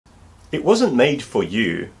It wasn't made for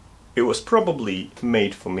you, it was probably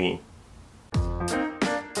made for me.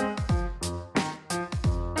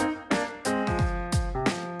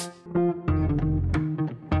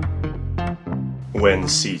 When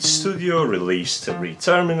Seed Studio released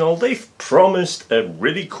reTerminal, they've promised a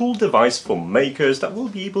really cool device for makers that will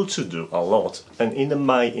be able to do a lot. And in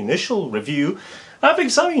my initial review, I've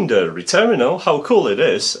examined the reTerminal, how cool it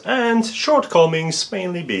is, and shortcomings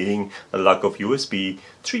mainly being a lack of USB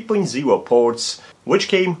 3.0 ports, which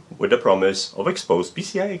came with the promise of exposed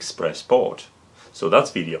PCI Express port. So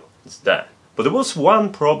that video is there. But there was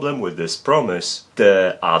one problem with this promise.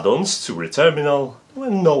 The add-ons to reTerminal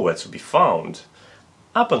were nowhere to be found.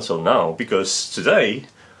 Up until now, because today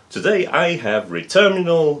I have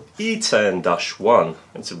reTerminal E10-1.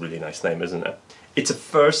 It's a really nice name, isn't it? It's a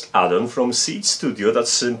first add-on from Seed Studio that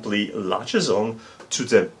simply latches on to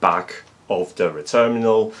the back of the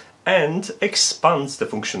reTerminal and expands the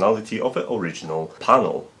functionality of the original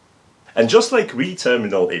panel. And just like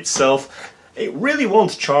reTerminal itself, it really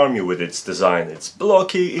won't charm you with its design. It's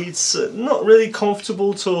blocky, it's not really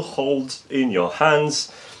comfortable to hold in your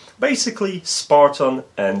hands. Basically Spartan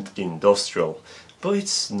and industrial. But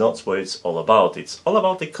it's not what it's all about. It's all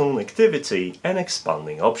about the connectivity and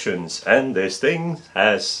expanding options. And this thing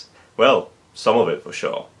has, well, some of it for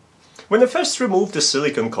sure. When I first removed the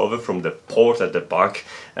silicone cover from the port at the back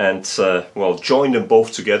and, well, joined them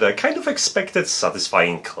both together, I kind of expected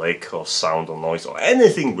satisfying click or sound or noise or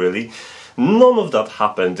anything really. None of that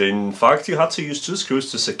happened. In fact, you had to use two screws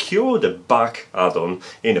to secure the back add-on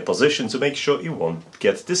in a position to make sure it won't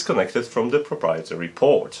get disconnected from the proprietary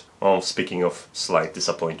port. Well, speaking of slight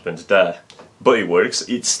disappointment there. But it works,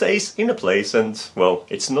 it stays in a place and, well,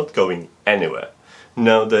 it's not going anywhere.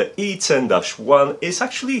 Now the E10-1 is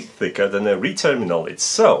actually thicker than a reTerminal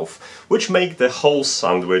itself, which makes the whole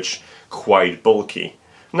sandwich quite bulky.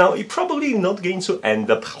 Now, you're probably not going to end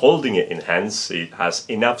up holding it in hands. It has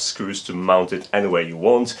enough screws to mount it anywhere you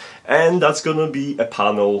want, and that's going to be a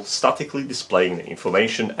panel statically displaying the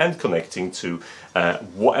information and connecting to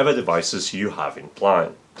whatever devices you have in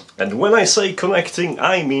plan. And when I say connecting,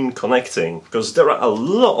 I mean connecting, because there are a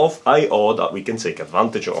lot of I/O that we can take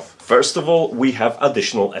advantage of. First of all, we have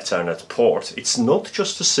additional Ethernet port. It's not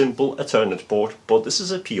just a simple Ethernet port, but this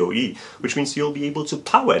is a PoE, which means you'll be able to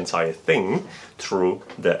power the entire thing through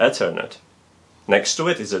the Ethernet. Next to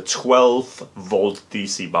it is a 12-volt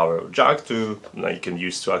DC power jack that you can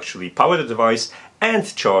use to actually power the device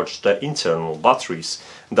and charge the internal batteries.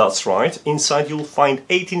 That's right, inside you'll find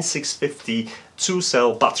 18650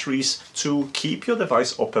 2-cell batteries to keep your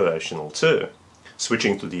device operational too.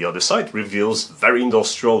 Switching to the other side reveals very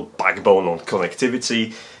industrial backbone on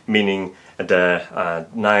connectivity, meaning the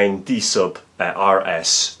 9D sub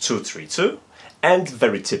RS232 and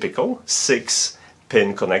very typical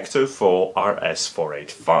 6-pin connector for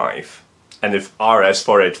RS485. And if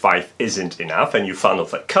RS485 isn't enough and you're a fan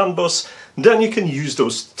of a CAN bus, then you can use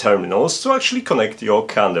those terminals to actually connect your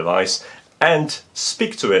CAN device and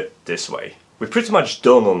speak to it this way. We're pretty much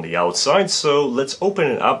done on the outside, so let's open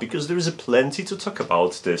it up because there is plenty to talk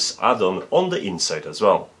about this add-on on the inside as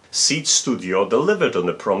well. Seed Studio delivered on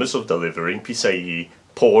the promise of delivering PCIe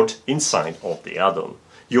port inside of the add-on.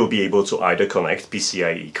 You'll be able to either connect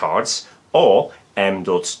PCIe cards or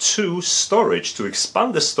M.2 storage to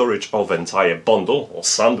expand the storage of the entire bundle or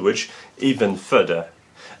sandwich even further.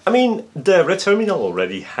 I mean, the reTerminal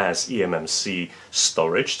already has eMMC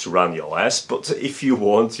storage to run your OS, but if you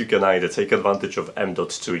want, you can either take advantage of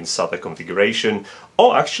M.2 in SATA configuration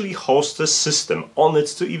or actually host a system on it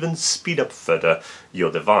to even speed up further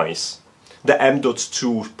your device. The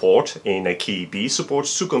M.2 port in a key B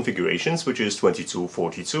supports two configurations, which is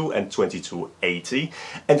 2242 and 2280,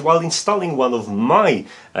 and while installing one of my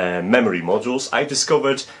memory modules, I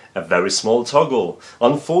discovered a very small toggle.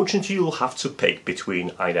 Unfortunately, you'll have to pick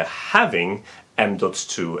between either having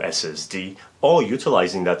M.2 SSD or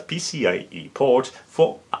utilizing that PCIe port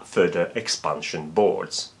for further expansion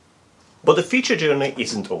boards. But the feature journey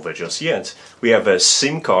isn't over just yet. We have a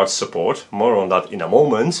SIM card support, more on that in a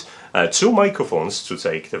moment, two microphones to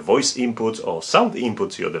take the voice input or sound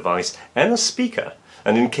input to your device, and a speaker.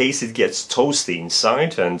 And in case it gets toasty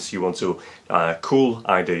inside and you want to cool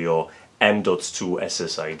either your M.2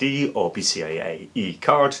 SSID or PCIe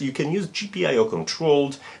card, you can use GPIO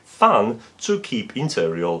controlled fan to keep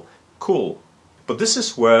interior cool. But this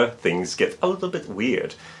is where things get a little bit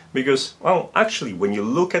weird. Because, well, actually, when you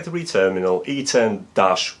look at the reTerminal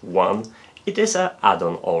E10-1, it is an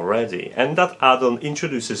add-on already, and that add-on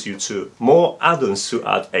introduces you to more add-ons to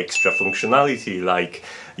add extra functionality, like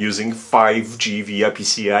using 5G via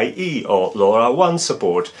PCIe or LoRaWAN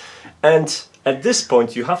support. And At this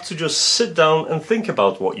point you have to just sit down and think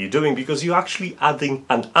about what you're doing, because you're actually adding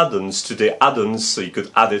an add-ons to the add-ons, so you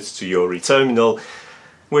could add it to your reTerminal,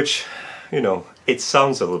 which, you know, it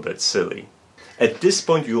sounds a little bit silly. At this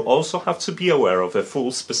point you also have to be aware of a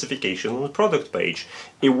full specification on the product page.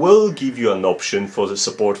 It will give you an option for the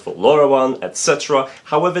support for LoRaWAN, etc.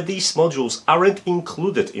 However, these modules aren't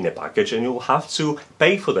included in a package and you'll have to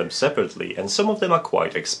pay for them separately, and some of them are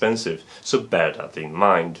quite expensive, so bear that in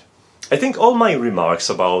mind. I think all my remarks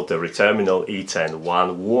about the reTerminal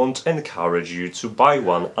E10-1 won't encourage you to buy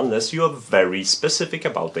one unless you are very specific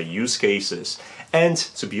about the use cases. And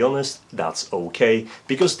to be honest, that's okay,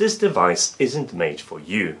 because this device isn't made for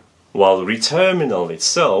you. While reTerminal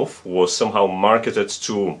itself was somehow marketed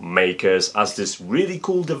to makers as this really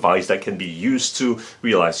cool device that can be used to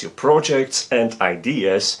realize your projects and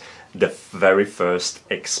ideas, the very first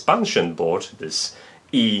expansion board, this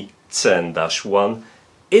E10-1,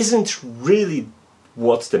 isn't really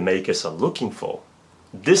what the makers are looking for.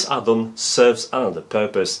 This add-on serves another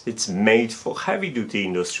purpose. It's made for heavy-duty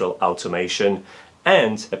industrial automation,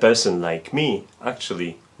 and a person like me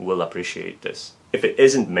actually will appreciate this. If it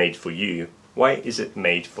isn't made for you, why is it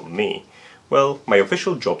made for me? Well, my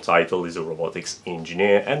official job title is a robotics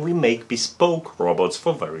engineer, and we make bespoke robots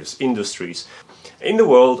for various industries. In the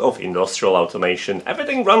world of industrial automation,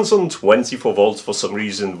 everything runs on 24 volts for some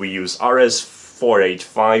reason. We use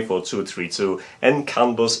RS485 or 232 and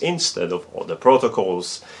CAN bus instead of other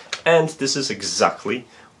protocols. And this is exactly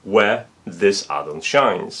where this add-on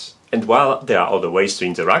shines. And while there are other ways to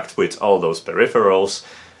interact with all those peripherals,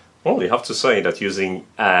 well, you have to say that using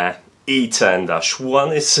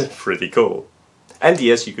E10-1 is pretty cool. And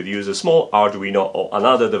yes, you could use a small Arduino or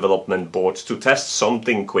another development board to test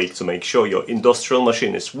something quick to make sure your industrial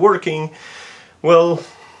machine is working. Well,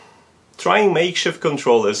 trying makeshift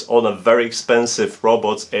controllers on a very expensive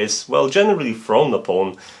robot is, well, generally frowned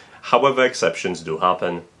upon. However, exceptions do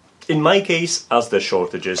happen. In my case, as the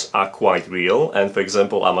shortages are quite real, and for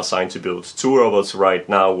example I'm assigned to build 2 robots right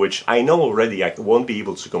now, which I know already I won't be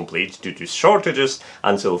able to complete due to shortages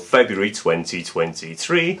until February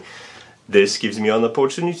 2023, this gives me an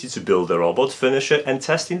opportunity to build a robot, finish it and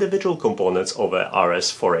test individual components of a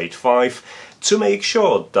RS485 to make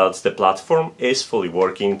sure that the platform is fully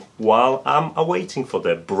working while I'm awaiting for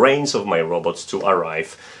the brains of my robot to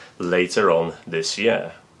arrive later on this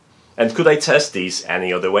year. And could I test these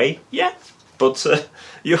any other way? Yeah, but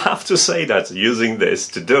you have to say that using this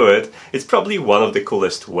to do it, it's probably one of the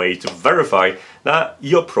coolest ways to verify that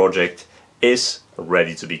your project is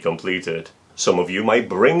ready to be completed. Some of you might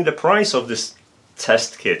bring the price of this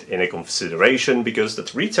test kit in a consideration, because the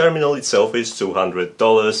reTerminal itself is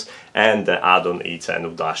 $200 and the add-on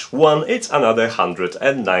E10-1 it's another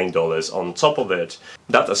 $109 on top of it.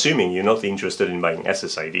 That assuming you're not interested in buying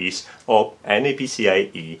SSIDs or any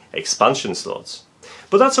PCIe expansion slots.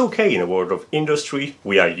 But that's okay in a world of industry,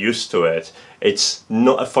 we are used to it. It's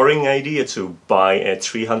not a foreign idea to buy a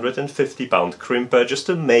 350-pound crimper just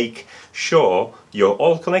to make sure your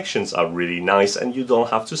all connections are really nice and you don't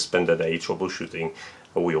have to spend a day troubleshooting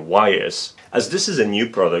your wires. As this is a new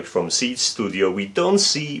product from Seed Studio, we don't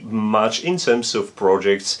see much in terms of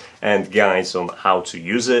projects and guides on how to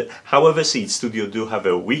use it. However, Seed Studio do have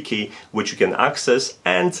a wiki which you can access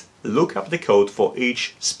and look up the code for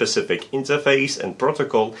each specific interface and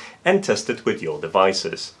protocol and test it with your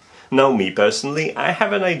devices. Now, me personally, I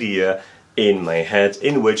have an idea in my head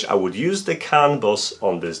in which I would use the CAN bus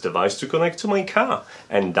on this device to connect to my car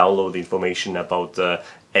and download information about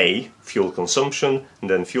fuel consumption and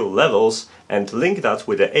then fuel levels, and link that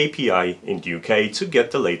with the API in the UK to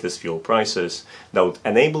get the latest fuel prices. That would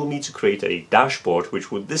enable me to create a dashboard which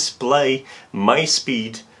would display my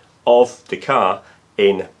speed of the car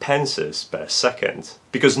in pences per second.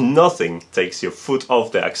 Because nothing takes your foot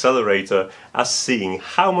off the accelerator as seeing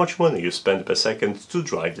how much money you spend per second to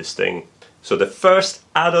drive this thing. So the first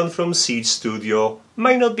add-on from Seed Studio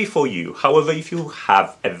might not be for you. However, if you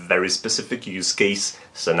have a very specific use case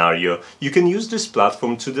scenario, you can use this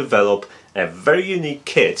platform to develop a very unique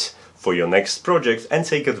kit for your next project and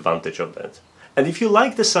take advantage of that. And if you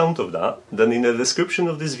like the sound of that, then in the description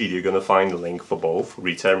of this video you're gonna find a link for both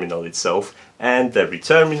reTerminal itself and the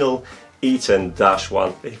reTerminal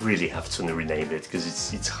E10-1. I really have to rename it because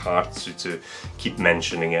it's hard to keep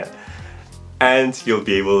mentioning it. And you'll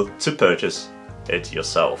be able to purchase it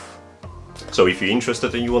yourself. So if you're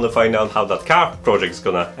interested and you want to find out how that car project is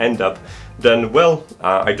gonna end up, then well,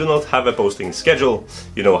 I do not have a posting schedule.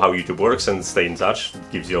 You know how YouTube works, and stay in touch.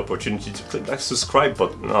 It gives you opportunity to click that subscribe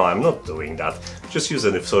button. No, I'm not doing that. Just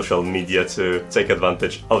using the social media to take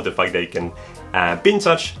advantage of the fact that you can be in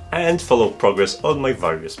touch and follow progress on my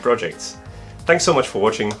various projects. Thanks so much for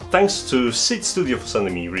watching. Thanks to Seed Studio for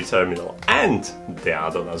sending me reTerminal and the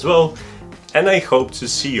add-on as well. And I hope to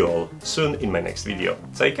see you all soon in my next video.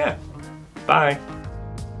 Take care. Bye.